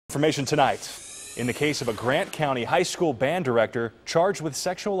Information tonight. In the case of a Grant County high school band director charged with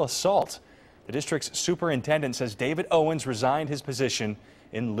sexual assault, the district's superintendent says David Owens resigned his position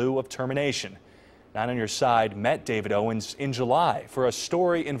in lieu of termination. 9 on Your Side met David Owens in July for a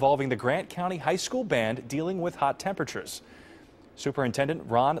story involving the Grant County high school band dealing with hot temperatures. Superintendent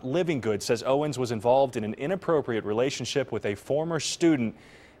Ron Livingood says Owens was involved in an inappropriate relationship with a former student.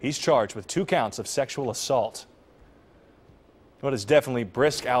 He's charged with 2 counts of sexual assault. Well, it's definitely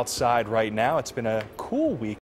brisk outside right now. It's been a cool week.